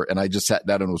summer, and I just sat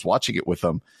down and was watching it with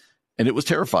them, and it was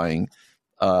terrifying.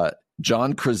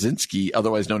 John Krasinski,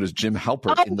 otherwise known as Jim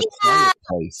Halpert, in The Quiet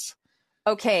Place.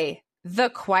 Okay, The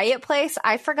Quiet Place.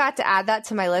 I forgot to add that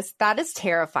to my list. That is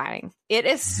terrifying. It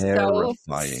is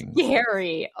terrifying. So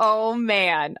scary. Oh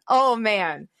man.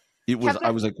 It was. I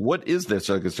was like, "What is this?"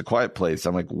 Like, it's A Quiet Place.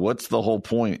 I'm like, "What's the whole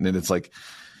point?" And it's like,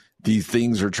 these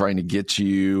things are trying to get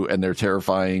you, and they're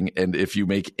terrifying. And if you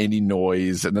make any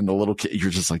noise, and then the little kid, you're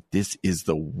just like, "This is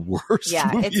the worst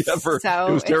movie ever."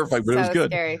 It was terrifying, but it was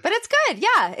good. Scary. But it's good.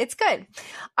 Yeah, it's good.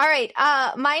 All right,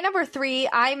 my number 3.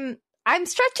 I'm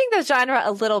stretching the genre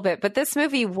a little bit, but this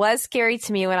movie was scary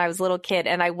to me when I was a little kid,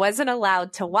 and I wasn't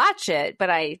allowed to watch it, but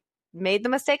I made the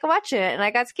mistake of watching it, and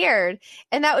I got scared.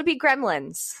 And that would be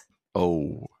Gremlins.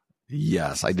 Oh,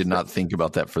 yes. I did not think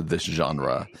about that for this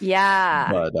genre.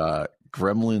 Yeah. But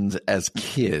Gremlins as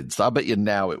kids, I bet you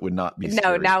now it would not be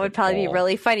scary. No, now it would probably be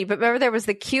really funny. But remember, there was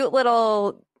the cute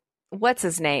little, what's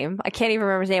his name? I can't even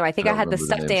remember his name. I think I had the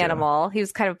stuffed animal. He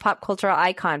was kind of a pop cultural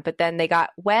icon, but then they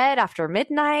got wed after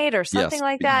midnight or something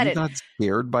like that. You got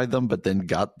scared by them, but then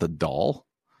got the doll?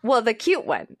 Well, the cute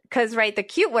one. Because, the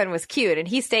cute one was cute, and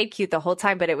he stayed cute the whole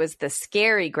time, but it was the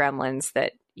scary Gremlins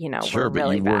that, sure, were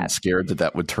really but you bad. weren't scared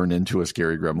that would turn into a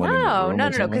scary gremlin.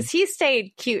 No, because he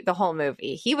stayed cute the whole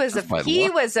movie. He was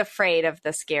afraid of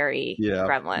the scary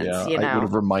gremlins. Yeah, I would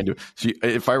have reminded. See,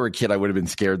 if I were a kid, I would have been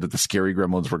scared that the scary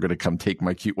gremlins were going to come take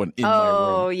my cute one in my room.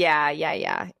 Oh,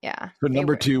 yeah. So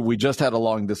number 2, we just had a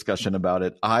long discussion about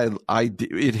it.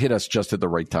 It hit us just at the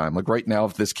right time. Like right now,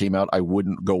 if this came out, I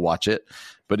wouldn't go watch it,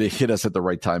 but it hit us at the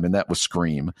right time, and that was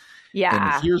Scream.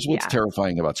 Yeah. And here's what's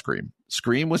terrifying about Scream.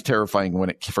 Scream was terrifying when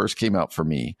it first came out for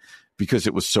me because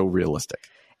it was so realistic.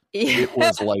 It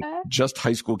was like just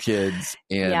high school kids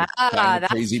and kind of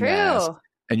crazy mask.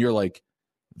 And you're like,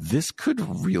 this could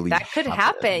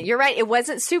happen. You're right. It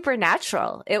wasn't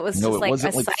supernatural. It was just like a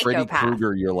psychopath. Freddy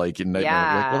Krueger. You're like in Nightmare.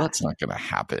 You're like, well, that's not going to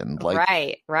happen.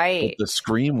 Like, right. The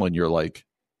Scream one, you're like,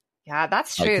 Yeah,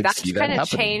 that's true. That's kind of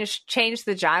changed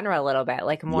the genre a little bit,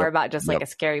 like more about just like a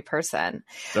scary person.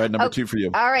 All right, number 2 for you.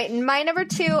 All right, my number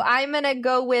 2, I'm going to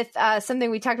go with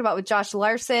something we talked about with Josh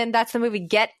Larsen. That's the movie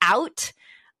Get Out.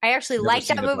 I actually like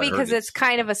that movie because it's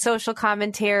kind of a social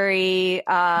commentary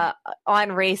on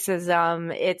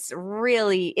racism. It's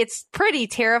pretty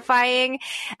terrifying.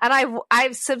 And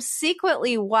I've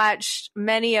subsequently watched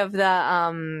many of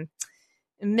the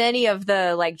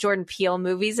like Jordan Peele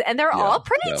movies, and they're all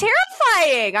pretty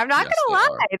terrifying. I'm not going to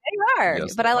lie. They are.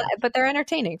 Yes, but they're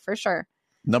entertaining for sure.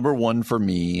 Number 1 for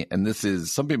me, and this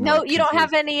is some people. No, you don't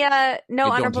have any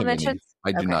honorable mentions?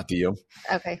 I do not. Do you?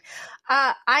 Okay.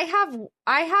 I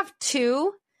have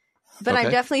 2, but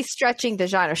I'm definitely stretching the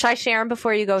genre. Should I share them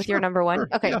before you go with your number 1? Sure.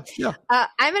 Okay. Yeah.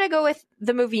 I'm going to go with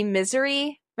the movie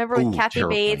Misery. Remember with Kathy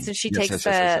Bates, and she takes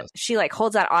she like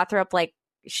holds that author up like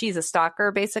she's a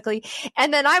stalker, basically.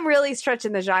 And then I'm really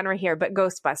stretching the genre here, but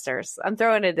Ghostbusters. I'm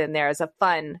throwing it in there as a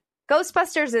fun.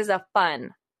 Ghostbusters is a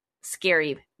fun,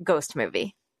 scary ghost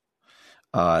movie.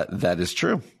 That is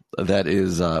true. That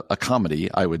is a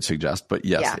comedy, I would suggest. But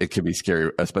yes, it can be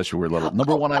scary, especially when we're little.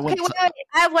 Number 1, I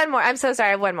have one more. I'm so sorry.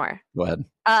 I have one more. Go ahead.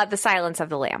 The Silence of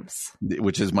the Lambs.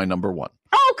 Which is my number 1.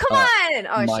 Oh, come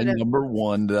on. My number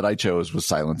 1 that I chose was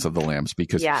Silence of the Lambs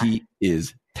because he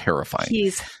is terrifying.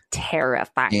 He's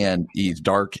terrifying. And he's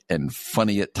dark and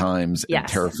funny at times and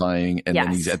terrifying. And then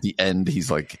he's at the end,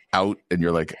 he's like out and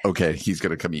you're like, okay, he's going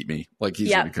to come eat me. Like he's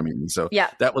going to come eat me. So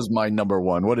that was my number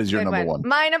 1. What is your number 1?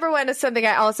 My number 1 is something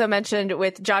I also mentioned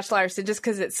with Josh Larsen just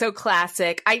because it's so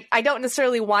classic. I don't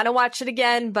necessarily want to watch it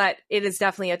again, but it is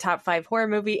definitely a top 5 horror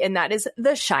movie. And that is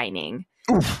The Shining.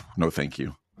 Oof, no, thank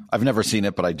you. I've never seen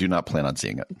it, but I do not plan on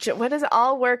seeing it. What is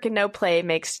all work and no play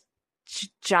makes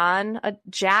John a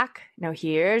Jack? No,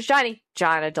 here's Johnny.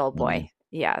 John a dull boy.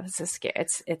 Yeah, this is scary.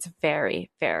 It's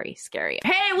very, very scary.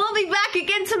 Hey, we'll be back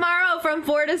again tomorrow from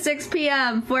 4 to 6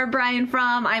 p.m. For Brian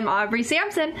Fromm, I'm Aubrey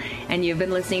Sampson, and you've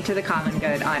been listening to The Common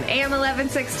Good on AM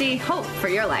 1160. Hope for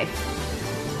your life.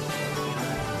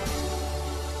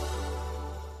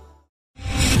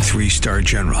 3-star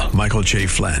General Michael J.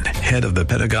 Flynn, head of the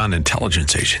Pentagon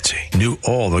Intelligence Agency, knew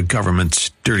all the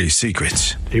government's dirty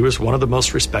secrets. He was one of the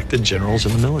most respected generals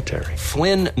in the military.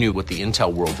 Flynn knew what the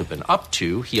intel world had been up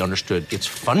to. He understood its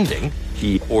funding.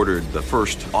 He ordered the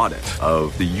first audit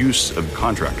of the use of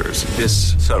contractors.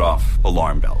 This set off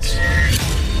alarm bells.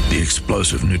 The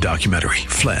explosive new documentary,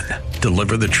 Flynn,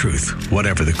 Deliver the Truth,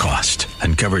 Whatever the Cost,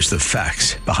 uncovers the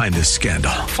facts behind this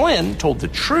scandal. Flynn told the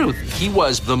truth. He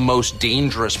was the most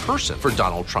dangerous person for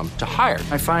Donald Trump to hire.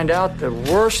 I find out the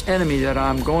worst enemy that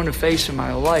I'm going to face in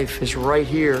my life is right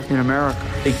here in America.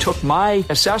 They took my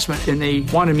assessment and they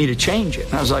wanted me to change it.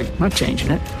 And I was like, I'm not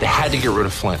changing it. They had to get rid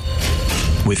of Flynn.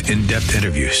 With in-depth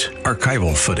interviews,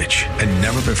 archival footage, and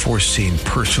never-before-seen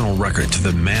personal records of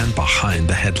the man behind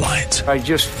the headlines. I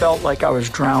just felt like I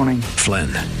was drowning. Flynn,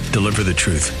 Deliver the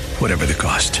Truth, Whatever the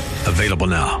Cost. Available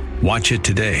now. Watch it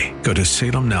today. Go to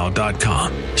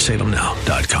salemnow.com.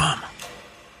 salemnow.com.